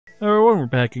Everyone, we're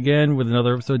back again with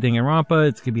another episode of Danganronpa.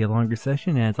 It's going to be a longer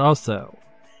session, and it's also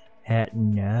at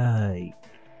night.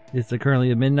 It's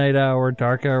currently a midnight hour,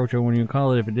 dark hour, which I won't even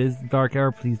call it. If it is dark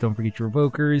hour, please don't forget your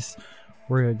evokers.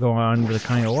 We're going to go on with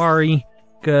Akane,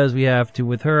 because we have to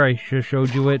with her. I should have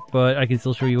showed you it, but I can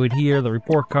still show you it here, the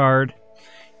report card.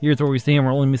 Here's where we stand.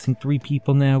 We're only missing 3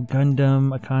 people now,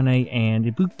 Gundam, Akane, and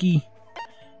Ibuki. So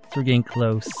we're getting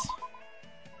close.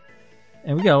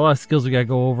 And we got a lot of skills we gotta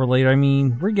go over later. I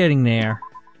mean, we're getting there.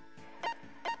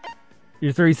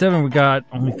 Year 37, we got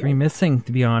only 3 missing,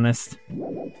 to be honest.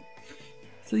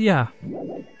 So yeah.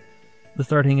 Let's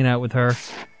start hanging out with her.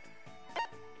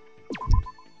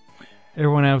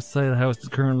 Everyone outside the house is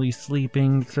currently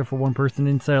sleeping, except for one person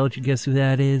inside. I'll let you guess who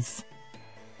that is.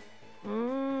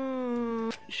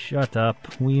 Shut up.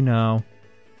 We know.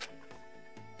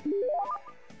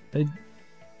 I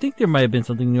think there might have been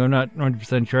something new. I'm not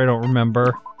 100% sure. I don't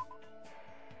remember.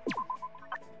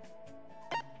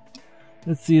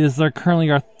 Let's see. This is currently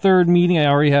our 3rd meeting. I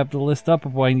already have the list up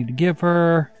of what I need to give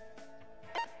her.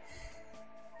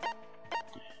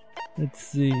 Let's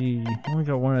see. I only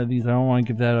got one of these. I don't want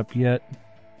to give that up yet.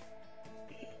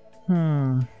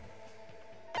 There's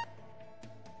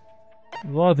a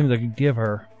lot of things I could give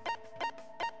her.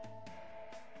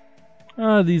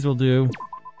 These will do.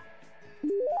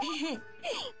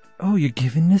 Oh, you're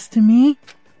giving this to me?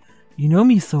 You know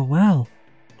me so well.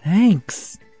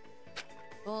 Thanks.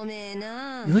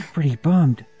 You look pretty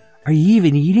bummed. Are you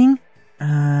even eating?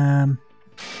 Hank?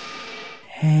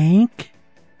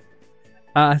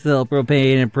 I sell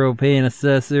propane and propane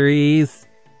accessories.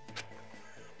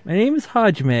 My name is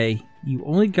Hajime. You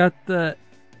only got the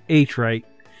H right.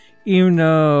 Even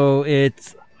though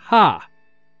it's Ha.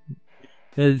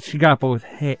 She got both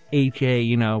H-A,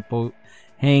 you know, both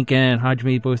Hank and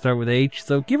Hajime both start with H,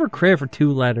 so give her credit for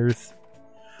 2 letters.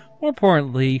 More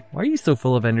importantly, why are you so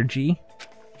full of energy?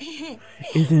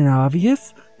 Isn't it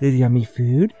obvious? There's yummy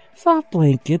food, soft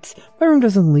blankets, my room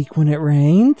doesn't leak when it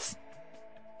rains.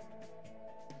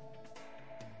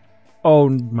 Oh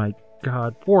my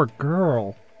god, poor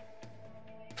girl.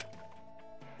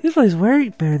 This place is way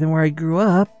better than where I grew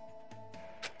up.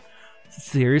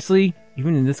 Seriously?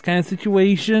 Even in this kind of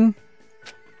situation?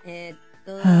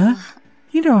 Huh?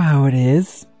 You know how it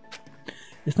is.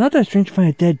 It's not that strange to find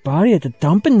a dead body at the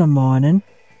dump in the morning.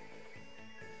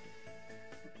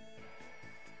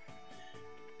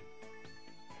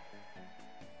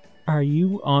 Are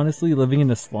you honestly living in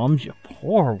the slums, you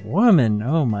poor woman?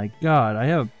 Oh my god, I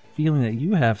have a feeling that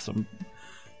you have some...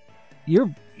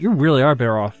 You really are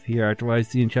better off here after what I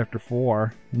see in chapter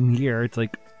 4. In here, it's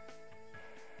like...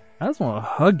 I just want to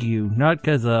hug you, not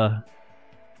because,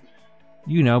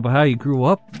 you know, but how you grew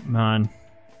up, man.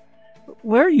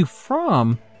 Where are you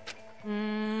from?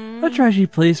 A trashy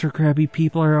place where crappy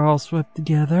people are all swept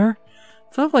together.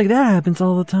 Stuff like that happens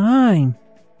all the time.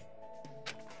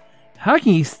 How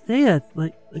can you say that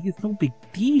like it's no big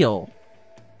deal?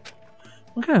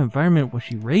 What kind of environment was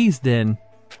she raised in?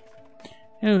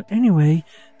 Anyway,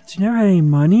 since you never had any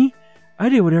money, I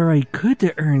did whatever I could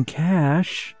to earn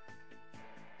cash.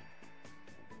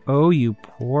 Oh, you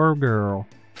poor girl.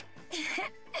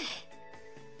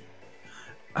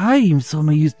 I even sold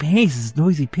my used panties to this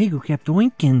noisy pig who kept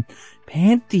oinking.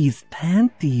 Panties,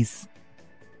 panties.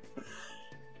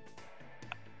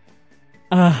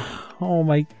 Oh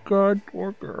my god,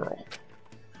 poor girl.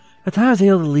 I thought I was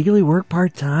able to legally work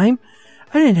part-time.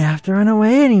 I didn't have to run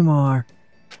away anymore.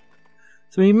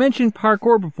 So when you mentioned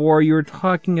parkour before, you were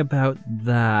talking about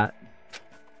that.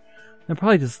 I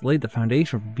probably just laid the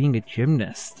foundation for being a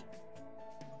gymnast.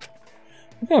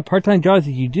 What kind of part-time jobs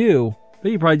did you do?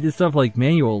 But you probably did stuff like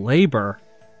manual labor.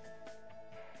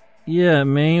 Yeah,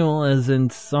 manual as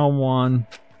in someone.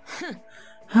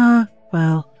 Huh?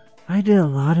 Well, I did a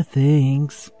lot of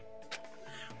things.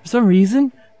 For some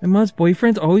reason, my mom's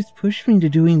boyfriends always pushed me into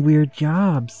doing weird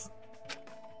jobs.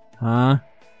 Huh?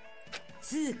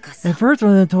 At first,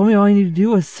 one of them told me all I needed to do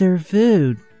was serve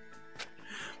food.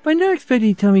 But I never expected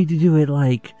you to tell me to do it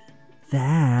like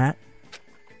that.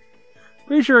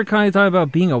 Pretty sure I kind of thought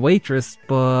about being a waitress,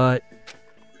 but...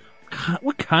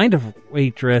 What kind of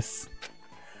waitress?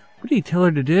 What did you tell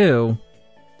her to do?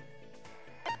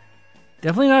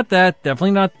 Definitely not that,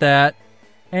 definitely not that.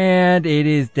 And it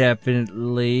is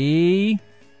definitely...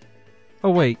 Oh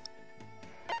wait.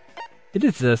 It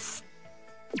is this.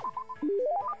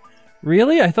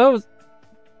 Really? I thought it was...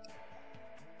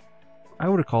 I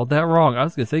would have called that wrong. I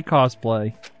was gonna say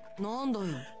cosplay.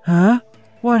 Huh?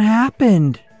 What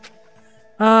happened?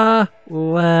 Well...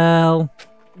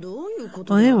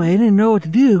 Well, anyway, I didn't know what to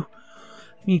do.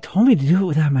 He told me to do it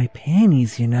without my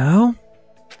panties, you know?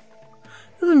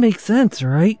 Doesn't make sense,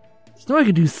 right? There's no way I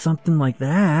could do something like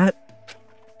that.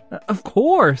 Of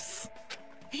course.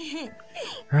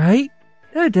 Right?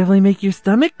 That would definitely make your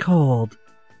stomach cold.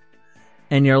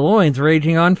 And your loins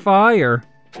raging on fire.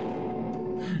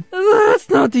 That's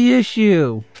not the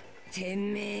issue.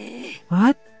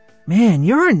 What? Man,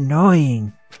 you're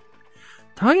annoying.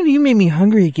 Talking to you made me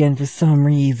hungry again for some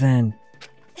reason.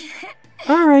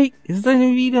 Alright, it's time for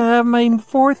me to have my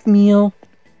 4th meal.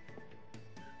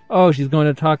 Oh, she's going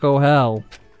to Taco Hell.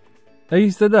 Oh, you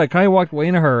said that. Kai walked away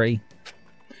in a hurry.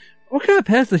 What kind of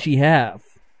pets does she have?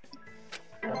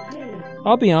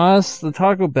 I'll be honest, the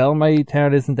Taco Bell in my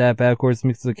town isn't that bad. Of course,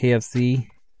 mixed with KFC.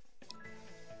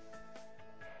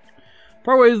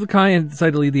 Part ways with Kai and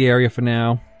decided to leave the area for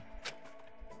now.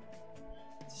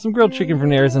 Some grilled chicken from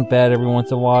there isn't bad every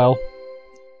once in a while.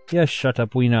 Yeah, shut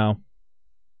up, we know.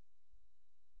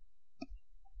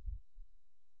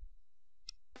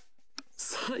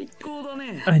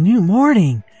 A new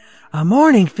morning! A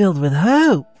morning filled with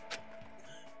hope!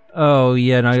 Oh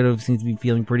yeah, Nagito seems to be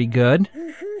feeling pretty good.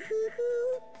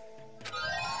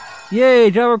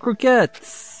 Yay, Java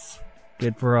croquettes!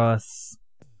 Good for us.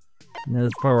 Now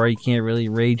this part where you can't really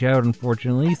rage out,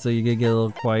 unfortunately, so you're gonna get a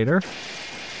little quieter.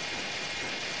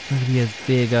 It's not gonna be as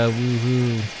big a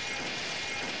woohoo.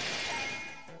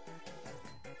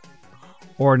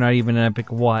 Or not even an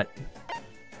epic what.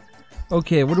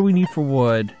 Okay, what do we need for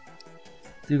wood?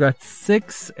 So we got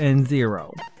 6 and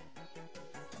 0.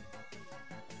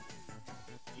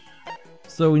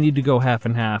 So we need to go half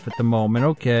and half at the moment,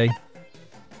 okay.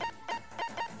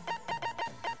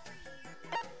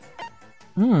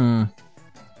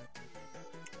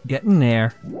 Getting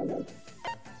there.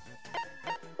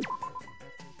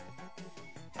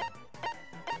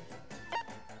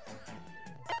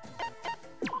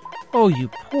 Oh, you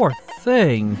poor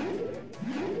thing.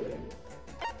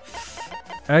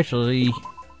 Actually,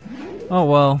 oh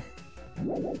well.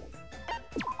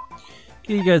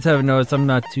 You guys haven't noticed, I'm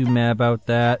not too mad about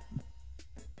that.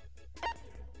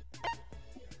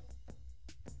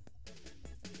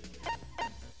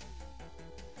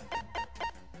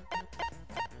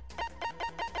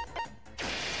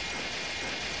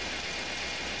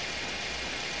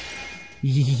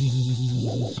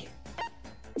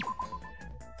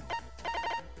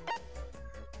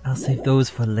 I'll save those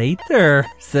for later,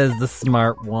 says the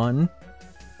smart one.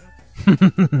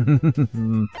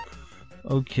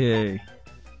 Okay.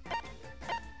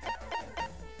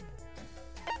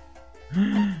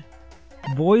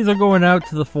 Boys are going out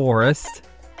to the forest.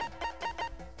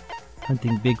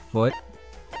 Hunting Bigfoot.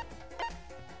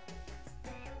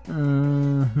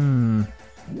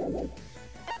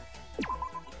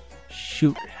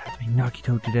 Shoot, it has to be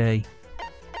Nagito today.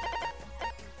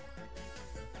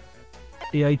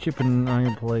 AI chip and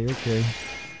iron play, okay.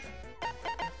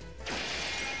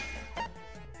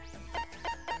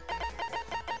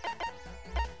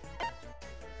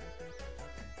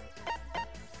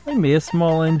 I made a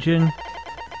small engine.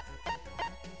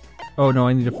 Oh no,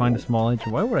 I need to find a small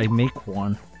engine. Why would I make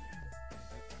one?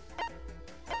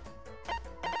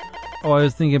 Oh, I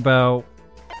was thinking about...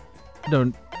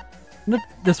 No, not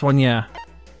this one, yeah.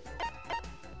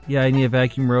 Yeah, I need a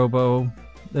vacuum robo.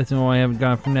 That's the only one I haven't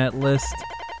gotten from that list.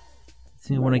 It's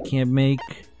the only one I can't make.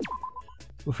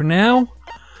 But for now,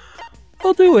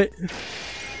 I'll do it.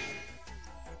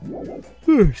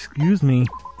 Excuse me.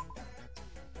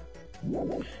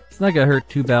 It's not gonna hurt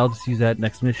too bad. I'll just use that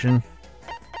next mission.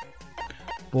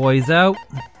 Boys out.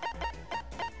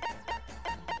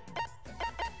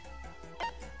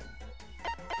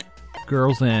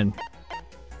 Girls in.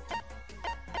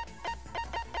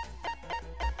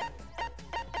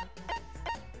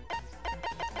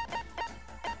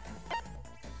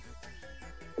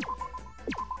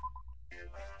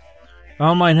 I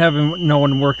don't mind having no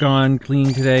one work on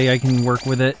cleaning today. I can work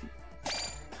with it.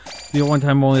 The one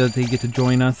time only that they get to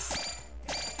join us.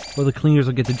 Well, the cleaners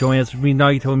will get to join us. Me,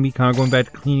 Nagito, and Mikan are going back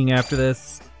to cleaning after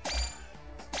this.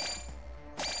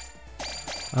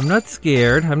 I'm not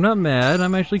scared. I'm not mad.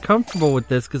 I'm actually comfortable with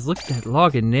this because look at that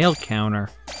log and nail counter.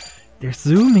 They're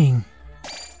zooming.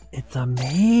 It's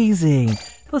amazing.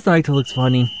 Plus, Nagito looks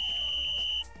funny.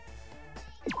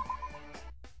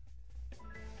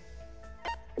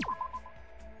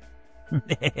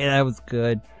 That was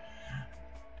good.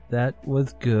 That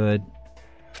was good.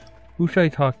 Who should I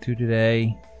talk to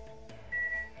today?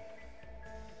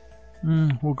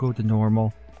 We'll go to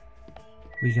normal.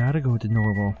 We gotta go to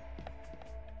normal.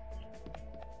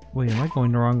 Wait, am I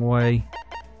going the wrong way?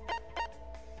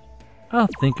 I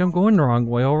think I'm going the wrong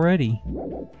way already.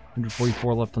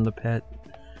 144 left on the pet.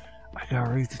 I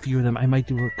gotta raise a few of them. I might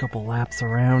do a couple laps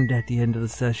around at the end of the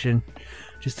session.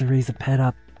 Just to raise the pet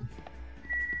up.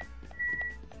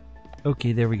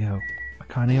 Okay, there we go.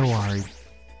 Akane Owari.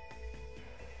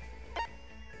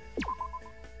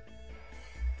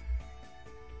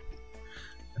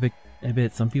 I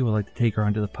bet some people like to take her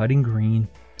onto the putting green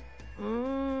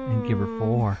and give her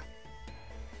 4.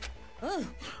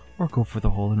 Or go for the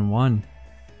hole-in-one.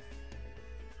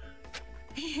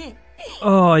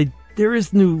 Oh, there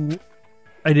is new...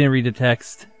 I didn't read the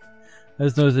text. I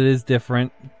just noticed it is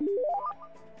different.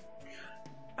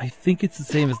 I think it's the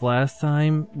same as last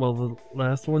time. Well, the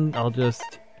last one, I'll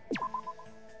just...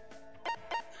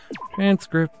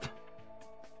 Transcript.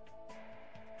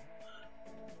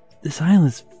 This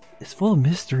island is full of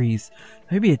mysteries.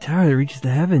 Maybe a tower that reaches the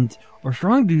heavens, or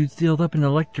strong dudes sealed up in an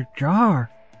electric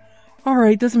jar.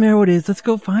 Alright, doesn't matter what it is, let's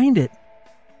go find it.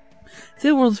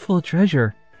 The world is full of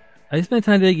treasure. I spent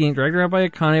time digging, dragged around by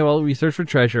Akane while we searched for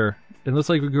treasure. It looks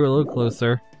like we grew a little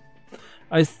closer.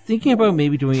 I was thinking about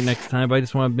maybe doing it next time, but I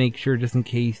just want to make sure just in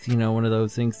case, you know, one of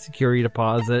those things, security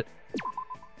deposit.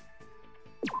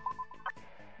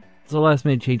 It's a last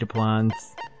minute change of plans.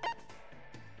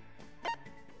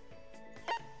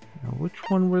 Now, which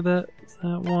one were that? Is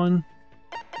that one?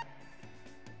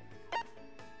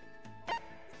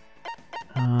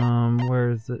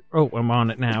 Where is it? Oh, I'm on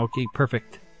it now. Okay,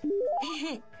 perfect.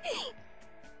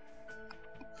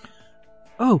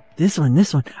 Oh, this one.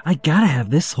 I gotta have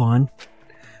this one.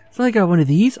 So I got one of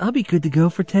these. I'll be good to go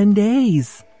for 10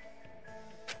 days.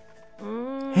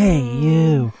 Hey,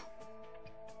 you.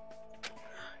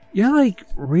 You're like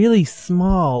really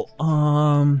small.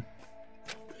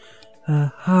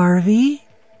 Harvey?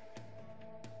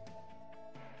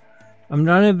 I'm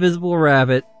not an invisible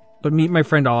rabbit, but meet my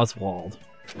friend Oswald.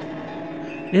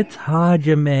 It's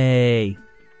Hajime.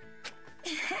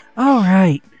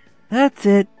 Alright, that's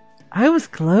it. I was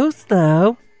close,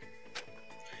 though.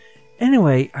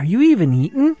 Anyway, are you even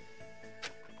eating?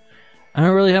 I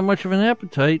don't really have much of an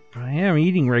appetite, but I am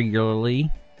eating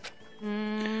regularly.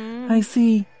 I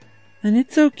see. Then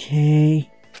it's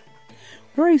okay.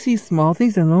 Whenever I see small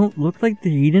things that don't look like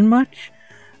they're eating much,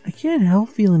 I can't help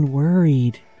feeling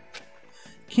worried.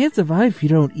 Can't survive if you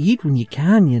don't eat when you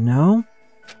can, you know?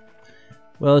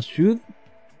 Well, it's true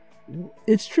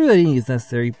that eating is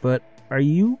necessary, but are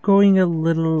you going a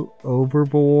little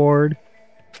overboard?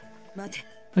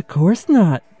 Of course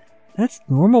not. That's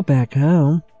normal back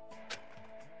home.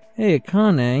 Hey,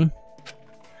 Akane.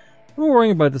 I've been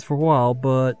worrying about this for a while,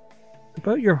 but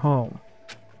about your home.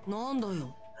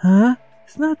 Huh?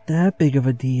 It's not that big of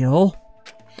a deal.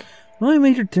 The only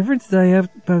major difference is that I have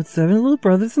about 7 little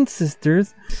brothers and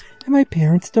sisters, and my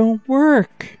parents don't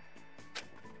work.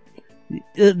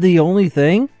 The only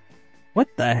thing? What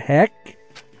the heck?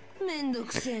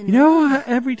 You know,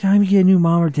 every time you get a new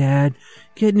mom or dad,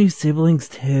 you get new siblings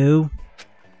too.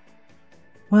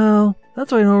 Well,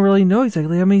 that's why I don't really know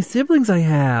exactly how many siblings I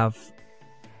have.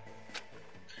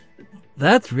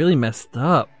 That's really messed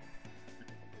up.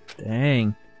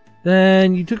 Dang.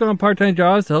 Then you took on part-time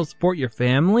jobs to help support your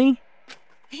family?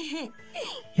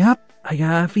 Yep, I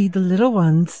gotta feed the little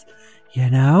ones, you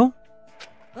know?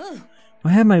 When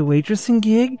I have my waitressing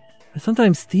gig, I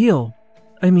sometimes steal.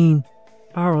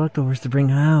 Borrow leftovers to bring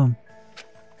home.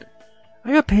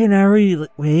 I got paid an hourly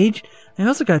wage. I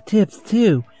also got tips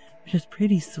too, which is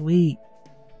pretty sweet.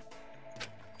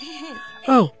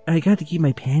 Oh, and I got to keep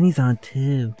my panties on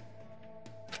too.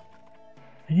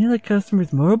 I didn't let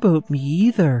customers motorboat me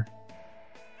either.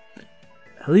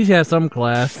 At least you have some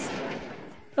class.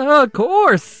 Oh, of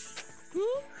course!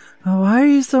 Oh, why are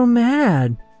you so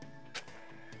mad?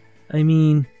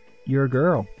 You're a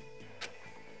girl.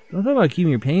 Don't talk about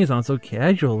keeping your panties on so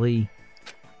casually.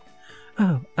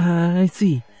 Oh, I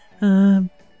see.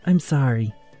 I'm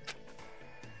sorry.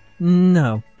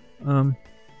 No. I'm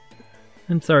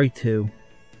sorry too.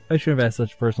 I shouldn't have asked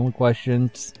such personal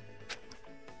questions.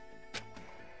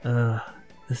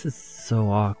 This is so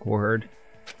awkward.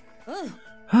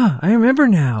 Huh, I remember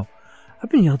now. I've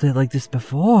been yelled at like this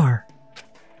before.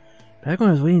 Back when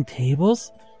I was waiting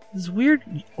tables, this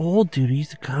weird old dude who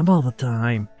used to come all the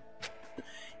time.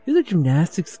 He was a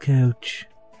gymnastics coach.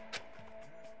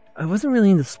 I wasn't really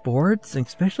into sports, and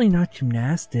especially not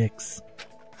gymnastics.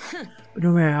 But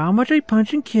no matter how much I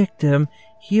punched and kicked him,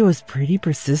 he was pretty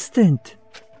persistent.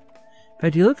 In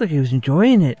fact, he looked like he was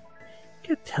enjoying it. He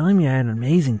kept telling me I had an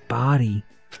amazing body.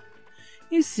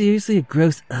 He was seriously a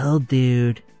gross old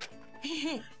dude.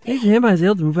 Thanks to him, I was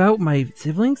able to move out with my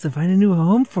siblings and find a new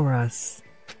home for us.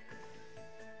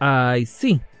 I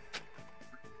see.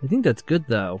 I think that's good,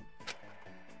 though.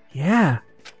 Yeah.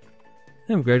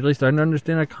 I'm gradually starting to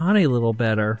understand Akane a little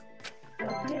better.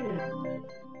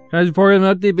 I was reporting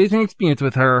about the basing experience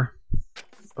with her.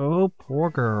 Oh, poor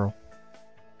girl.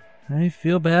 I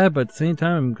feel bad, but at the same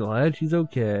time, I'm glad she's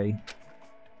okay.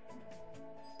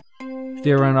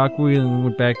 Stayed around awkwardly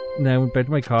and then I went back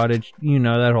to my cottage. You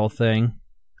know, that whole thing.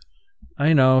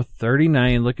 I know,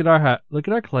 39. Look at our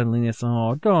cleanliness.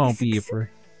 Oh, don't be afraid.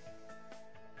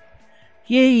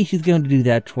 Yay, she's going to do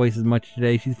that twice as much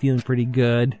today. She's feeling pretty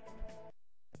good.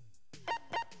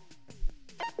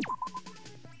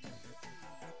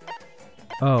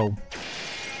 Oh.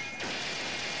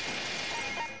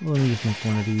 Let me just make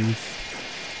one of these.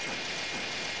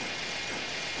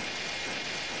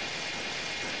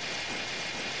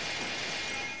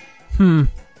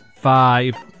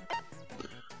 5.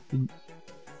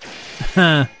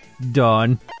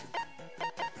 Done.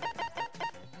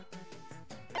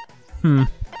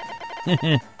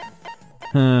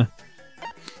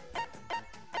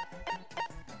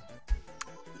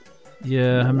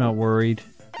 Yeah, I'm not worried.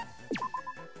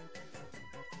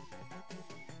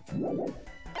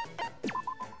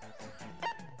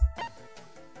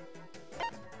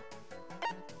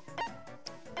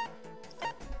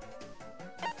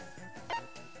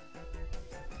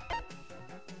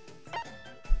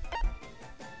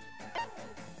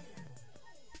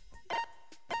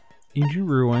 Ancient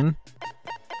ruin.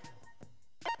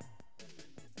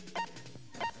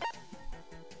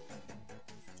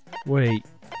 Wait.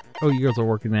 Oh, you girls are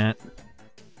working that.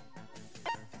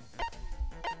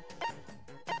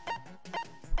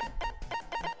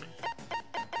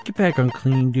 Get back on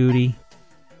cleaning duty.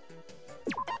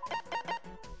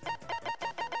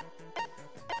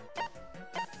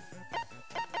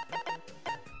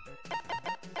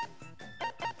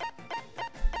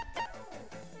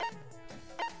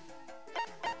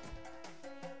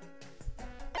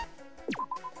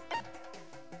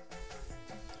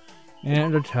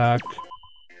 And attack.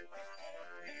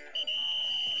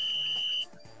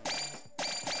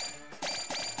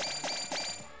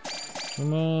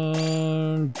 Come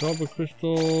on, drop a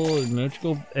crystal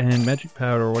and magic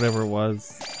powder or whatever it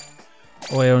was.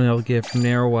 Oh, I only have to get it from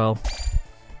there. Well,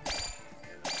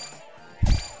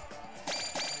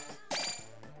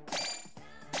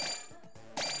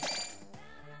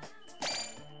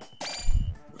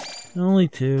 only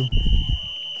 2.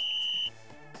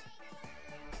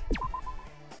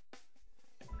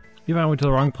 If I went to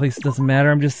the wrong place, it doesn't matter.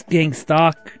 I'm just getting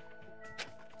stuck.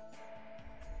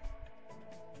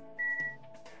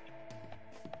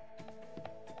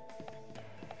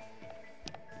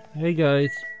 Hey guys.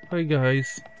 Hi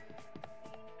guys.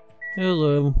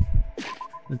 Hello.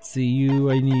 Let's see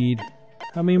you. I need...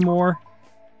 How many more?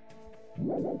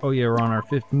 Oh yeah, we're on our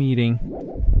 5th meeting.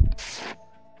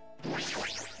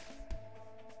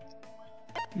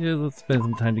 Yeah, let's spend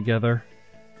some time together.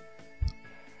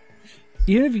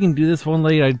 Even if you can do this one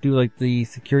late, I'd do like the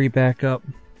security backup.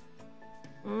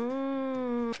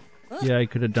 Yeah, I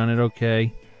could have done it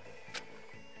okay.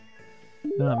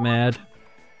 Not mad.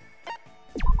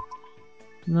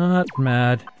 Not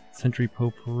mad. Century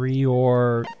Potpourri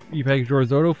or repackaged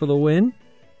risotto for the win?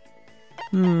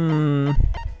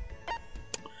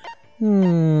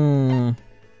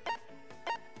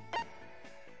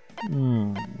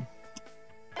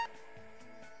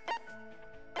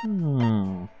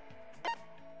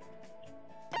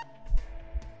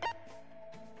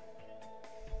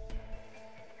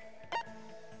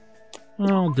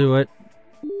 I'll do it.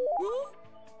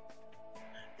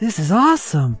 This is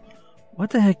awesome!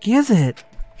 What the heck is it?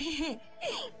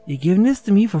 You giving this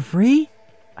to me for free?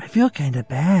 I feel kinda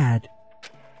bad.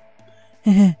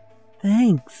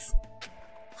 Thanks.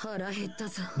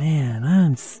 Man,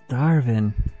 I'm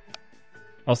starving.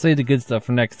 I'll save the good stuff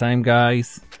for next time,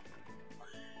 guys.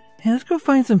 Hey, let's go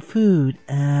find some food.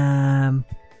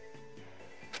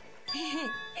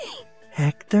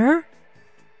 Hector?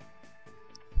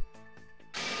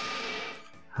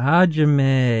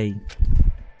 Hajime.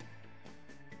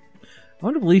 I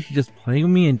want to believe she's just playing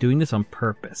with me and doing this on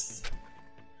purpose.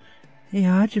 Hey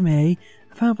Hajime,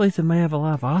 I found a place that might have a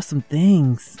lot of awesome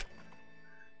things.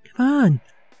 Come on,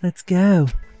 let's go.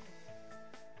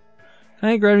 Can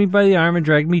I grab me by the arm and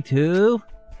drag me to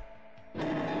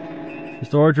the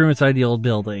storage room inside the old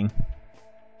building?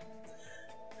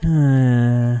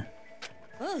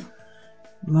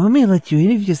 Mommy let you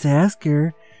in if you just ask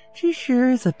her. She sure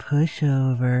is a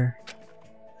pushover.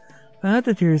 Found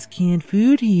that there's canned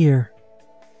food here.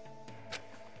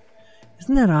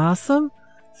 Isn't that awesome?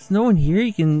 There's no one here.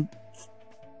 You can,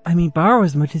 borrow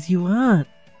as much as you want.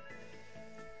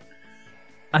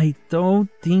 I don't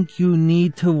think you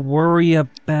need to worry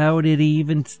about it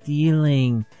even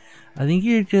stealing. I think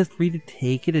you're just free to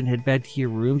take it and head back to your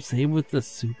room. Same with the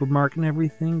supermarket and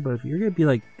everything. But if you're gonna be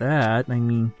like that,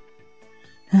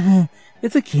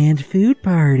 it's a canned food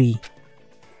party.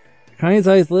 Akane's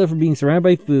eyes lit up from being surrounded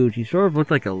by food. She sort of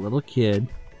looked like a little kid.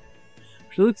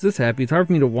 If she looks this happy, it's hard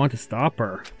for me to want to stop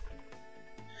her.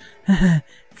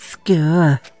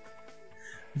 Skuh.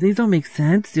 Things don't make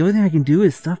sense. The only thing I can do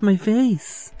is stuff my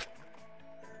face.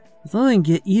 As long as I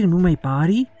can eat and move my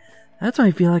body, that's when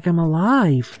I feel like I'm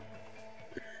alive.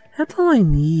 That's all I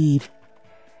need.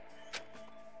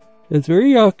 It's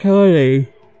very Akane,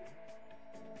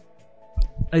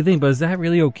 I think, but is that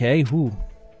really okay? Who?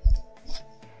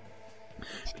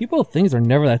 People think things are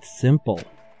never that simple.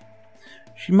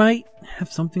 She might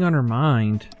have something on her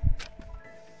mind.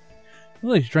 I feel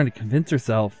like she's trying to convince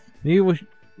herself. Maybe what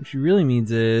she really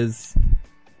means is...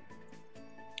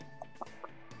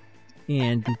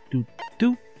 And do.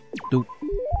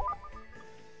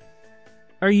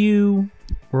 Are you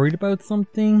worried about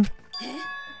something?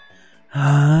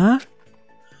 Huh?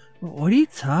 What are you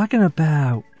talking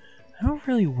about? I don't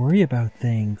really worry about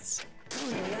things.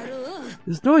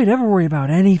 There's no way to ever worry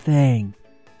about anything.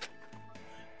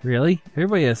 Really?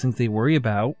 Everybody has things they worry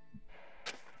about.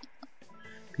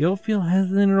 People feel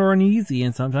hesitant or uneasy,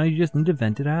 and sometimes you just need to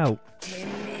vent it out.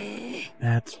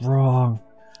 That's wrong.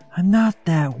 I'm not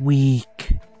that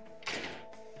weak.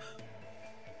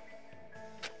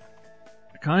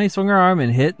 Akane swung her arm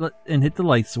and hit the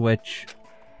light switch.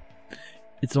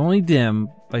 It's only dim,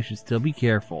 but I should still be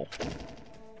careful.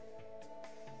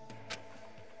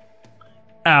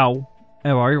 Ow!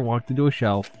 I've already walked into a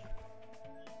shelf.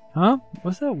 Huh?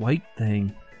 What's that white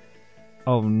thing?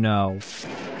 Oh no.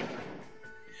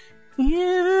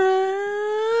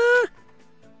 Yeah.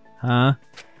 Huh?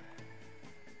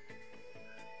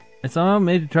 I somehow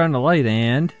made it turn on the light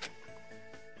and...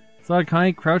 saw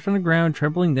Akane crouched on the ground,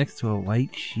 trembling next to a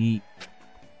white sheet.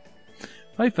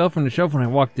 I fell from the shelf when I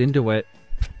walked into it.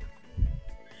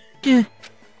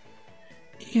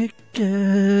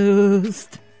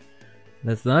 Ghost.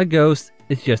 That's not a ghost,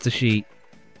 it's just a sheet.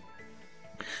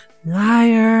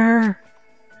 Liar!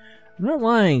 I'm not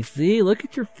lying, see? Look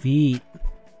at your feet.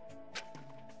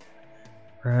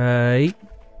 Right.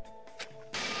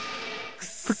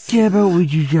 Forget about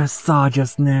what you just saw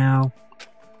just now.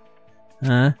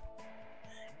 Huh?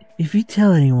 If you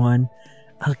tell anyone,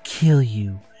 I'll kill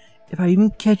you. If I even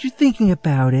catch you thinking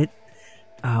about it,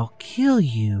 I'll kill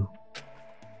you.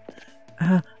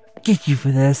 I'll get you for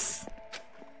this.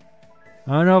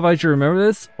 I don't know if I should remember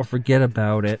this or forget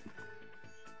about it.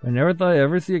 I never thought I'd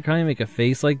ever see Akane make a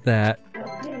face like that.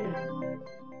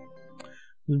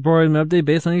 This board an update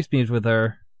based on your experience with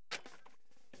her.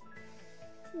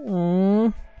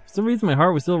 For some reason my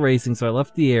heart was still racing, so I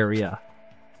left the area.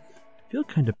 I feel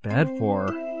kind of bad for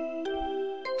her.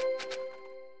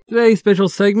 Today's special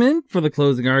segment for the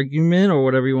closing argument, or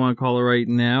whatever you want to call it right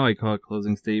now. I call it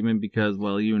closing statement because,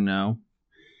 well, you know,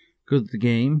 because of the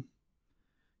game,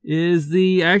 is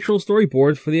the actual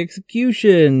storyboards for the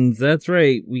executions. That's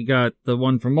right, we got the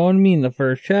one for Monami in the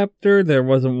first chapter. There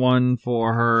wasn't one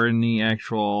for her in the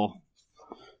actual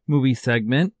movie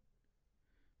segment.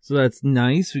 So that's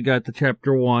nice. We got the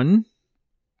chapter 1.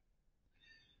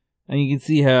 And you can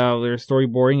see how their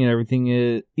storyboarding and everything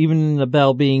is, even the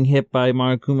bell being hit by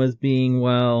Monokuma's being,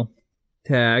 well,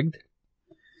 tagged.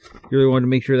 You really want to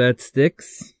make sure that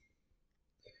sticks.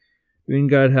 We even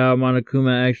got how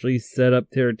Monokuma actually set up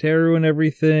Teruteru and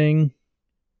everything.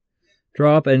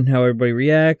 Drop and how everybody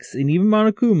reacts. And even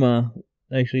Monokuma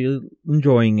actually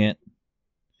enjoying it.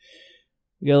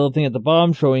 We got a little thing at the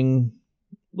bottom showing,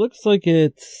 looks like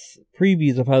it's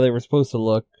previews of how they were supposed to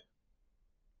look.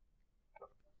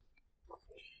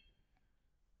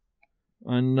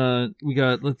 And we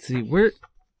got, let's see, where,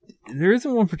 there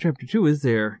isn't one for chapter 2, is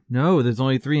there? No, there's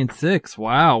only 3 and 6.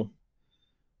 Wow.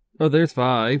 Oh, there's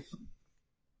 5.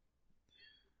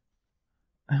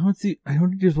 I don't think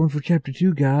there's one for chapter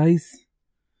 2, guys.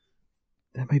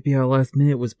 That might be how last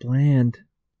minute was planned.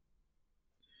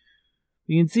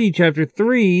 You can see chapter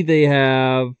 3, they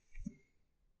have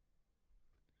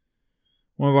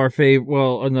one of our favorite,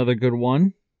 well, another good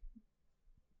one.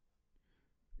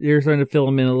 They're starting to fill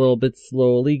them in a little bit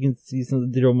slowly. You can see some of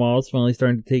the digital models finally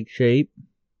starting to take shape.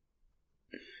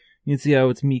 You can see how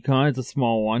it's Mikon. It's a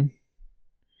small one.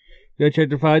 We got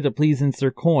chapter 5, the Please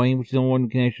Insert Coin, which is the only one we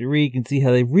can actually read. You can see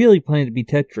how they really plan to be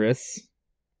Tetris.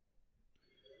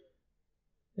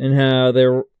 And how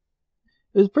it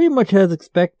was pretty much as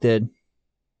expected.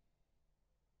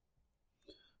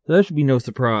 So that should be no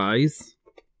surprise.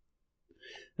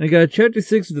 I got chapter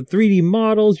 6 with the 3D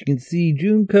models. You can see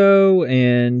Junko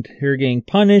and her getting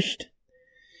punished.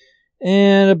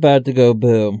 And about to go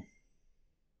boom.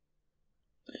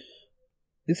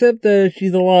 Except that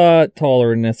she's a lot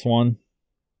taller in this one.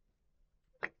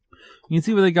 You can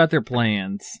see where they got their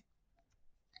plans.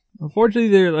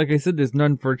 Unfortunately, like I said, there's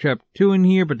none for Chapter 2 in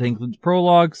here, but it includes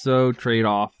prologue, so trade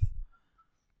off.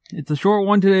 It's a short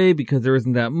one today because there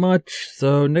isn't that much,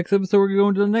 so next episode we're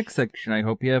going to the next section. I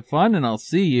hope you have fun, and I'll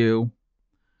see you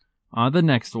on the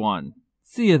next one.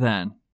 See you then.